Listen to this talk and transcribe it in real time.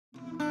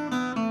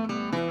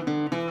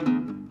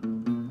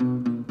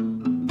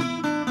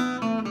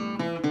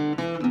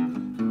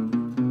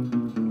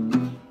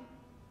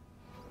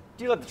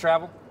Do you love to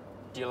travel?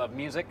 Do you love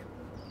music?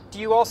 Do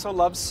you also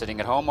love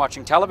sitting at home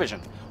watching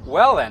television?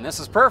 Well then, this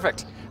is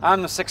perfect.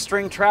 I'm the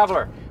six-string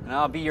traveler, and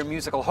I'll be your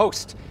musical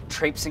host,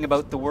 traipsing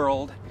about the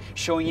world,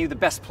 showing you the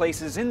best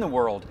places in the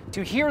world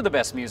to hear the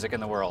best music in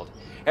the world.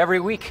 Every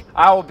week,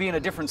 I will be in a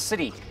different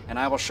city, and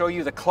I will show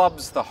you the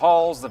clubs, the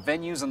halls, the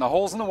venues, and the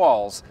holes in the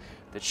walls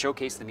that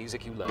showcase the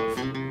music you love.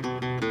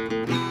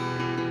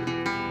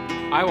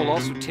 I will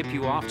also tip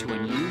you off to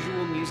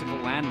unusual musical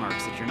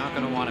landmarks that you're not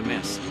going to want to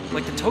miss,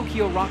 like the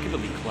Tokyo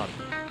Rockabilly Club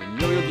in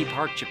Yoyogi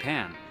Park,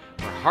 Japan,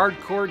 where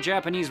hardcore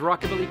Japanese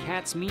rockabilly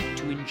cats meet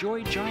to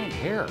enjoy giant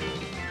hair.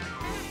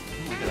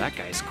 Look at that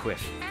guy's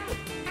quiff.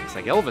 It's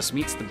like Elvis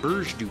meets the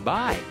Burj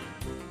Dubai.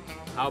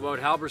 How about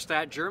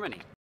Halberstadt, Germany?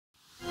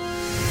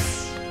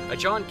 A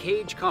John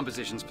Cage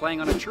composition's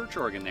playing on a church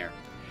organ there.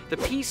 The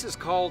piece is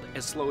called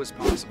As Slow as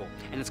Possible,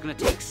 and it's going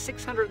to take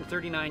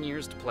 639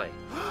 years to play.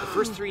 The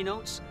first 3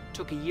 notes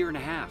took a year and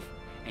a half,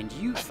 and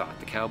you thought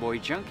the Cowboy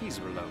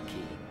Junkies were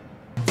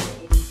low-key.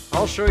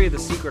 I'll show you the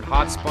secret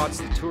hot spots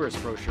the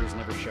tourist brochures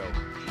never show.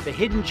 The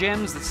hidden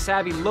gems that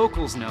savvy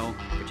locals know,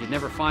 but you'd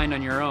never find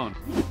on your own.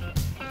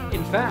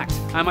 In fact,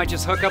 I might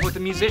just hook up with a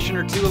musician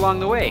or two along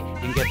the way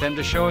and get them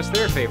to show us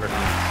their favorite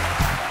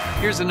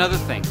home. Here's another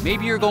thing.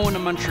 Maybe you're going to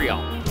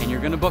Montreal and you're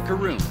going to book a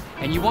room,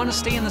 and you want to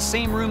stay in the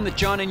same room that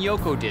John and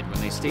Yoko did when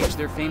they staged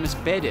their famous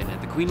bed-in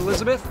at the Queen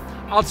Elizabeth.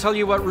 I'll tell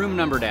you what room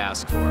number to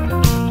ask for.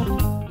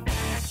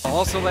 I'll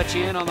also let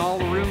you in on all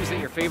the rooms that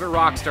your favorite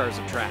rock stars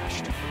have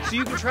trashed, so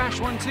you can trash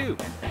one too.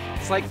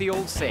 It's like the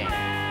old saying,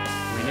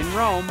 when in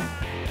Rome,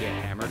 get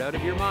hammered out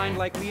of your mind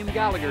like Liam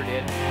Gallagher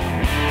did.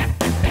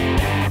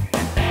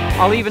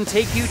 I'll even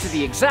take you to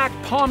the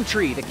exact palm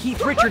tree that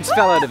Keith Richards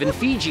fell out of in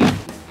Fiji.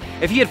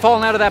 If he had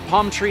fallen out of that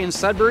palm tree in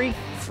Sudbury,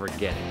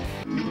 forget it.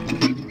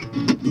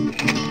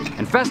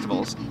 And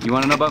festivals, you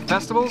want to know about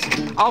festivals?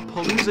 I'll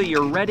palooza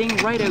your Reading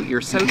right out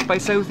your South by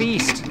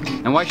Southeast.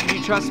 And why should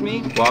you trust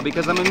me? Well,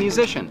 because I'm a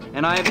musician,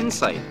 and I have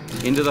insight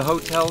into the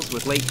hotels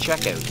with late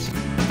checkouts.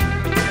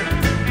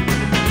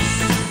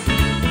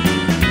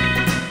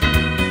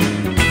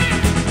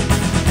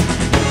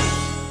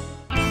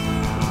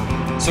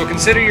 So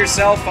consider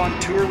yourself on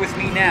tour with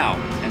me now,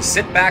 and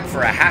sit back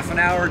for a half an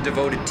hour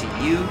devoted to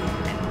you,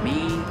 and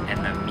me,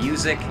 and the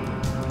music,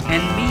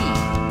 and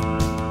me.